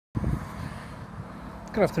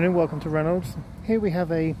Good afternoon, welcome to Reynolds. Here we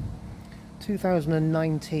have a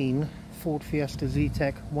 2019 Ford Fiesta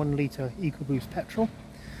Zetec 1 litre EcoBoost petrol,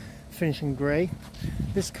 finishing grey.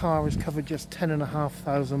 This car has covered just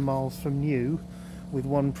 10,500 miles from new with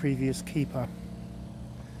one previous keeper.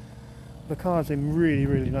 The car is in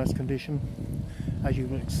really nice condition, as you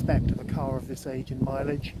would expect of a car of this age and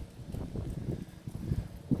mileage.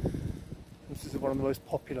 This is one of the most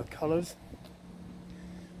popular colours.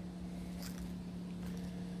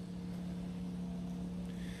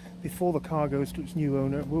 Before the car goes to its new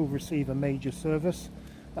owner, it will receive a major service.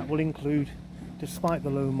 That will include, despite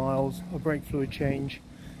the low miles, a brake fluid change,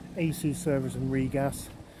 AC service and regas,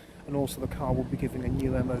 and also the car will be given a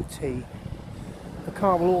new MOT. The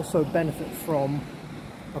car will also benefit from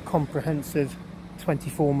a comprehensive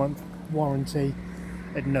 24-month warranty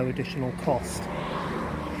at no additional cost.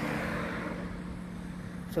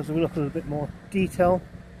 So as we look at a bit more detail,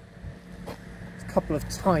 there's a couple of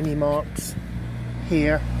tiny marks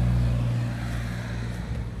here.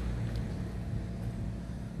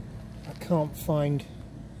 Can't find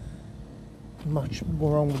much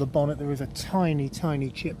wrong with the bonnet. There is a tiny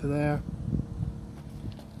chip there.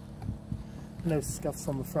 No scuffs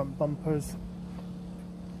on the front bumpers.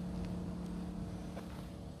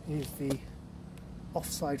 Here's the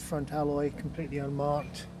offside front alloy, completely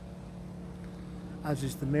unmarked, as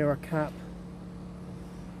is the mirror cap.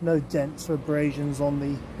 No dents or abrasions on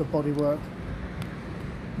the bodywork.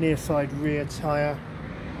 Near side rear tyre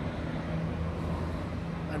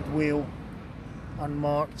and wheel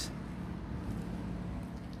unmarked.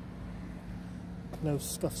 No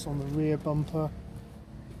scuffs on the rear bumper.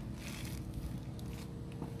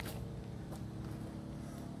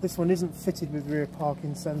 This one isn't fitted with rear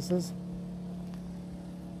parking sensors.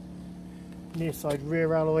 Near side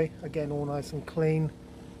rear alloy, again all nice and clean.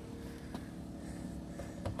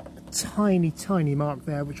 A tiny mark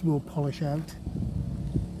there which will polish out,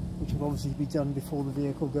 which will obviously be done before the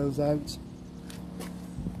vehicle goes out,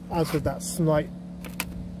 as with that slight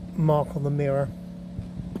mark on the mirror.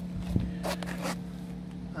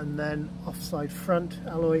 And then offside front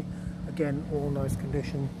alloy, again all nice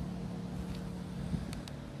condition.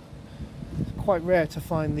 It's quite rare to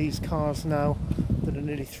find these cars now that are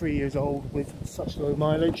nearly 3 years old with such low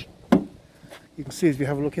mileage. You can see as we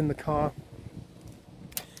have a look in the car,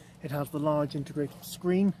 it has the large integrated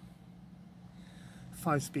screen,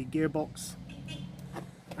 5-speed gearbox,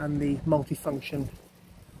 and the multifunction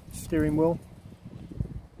steering wheel,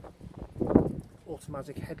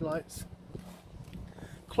 automatic headlights,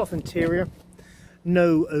 cloth interior,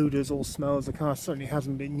 no odours or smells. The car certainly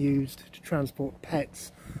hasn't been used to transport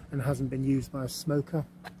pets and hasn't been used by a smoker.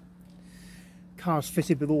 Car's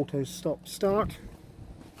fitted with auto stop start,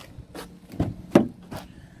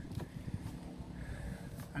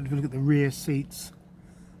 and if you look at the rear seats,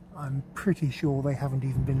 I'm pretty sure they haven't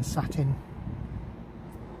even been sat in.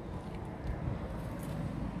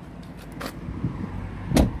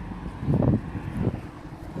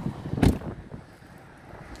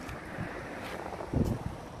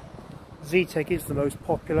 Zetec is the most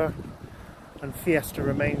popular, and Fiesta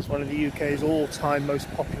remains one of the UK's all-time most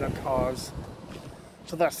popular cars.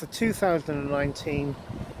 So that's the 2019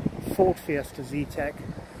 Ford Fiesta Zetec,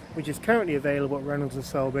 which is currently available at Reynolds of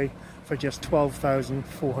Selby for just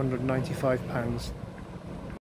 £12,495.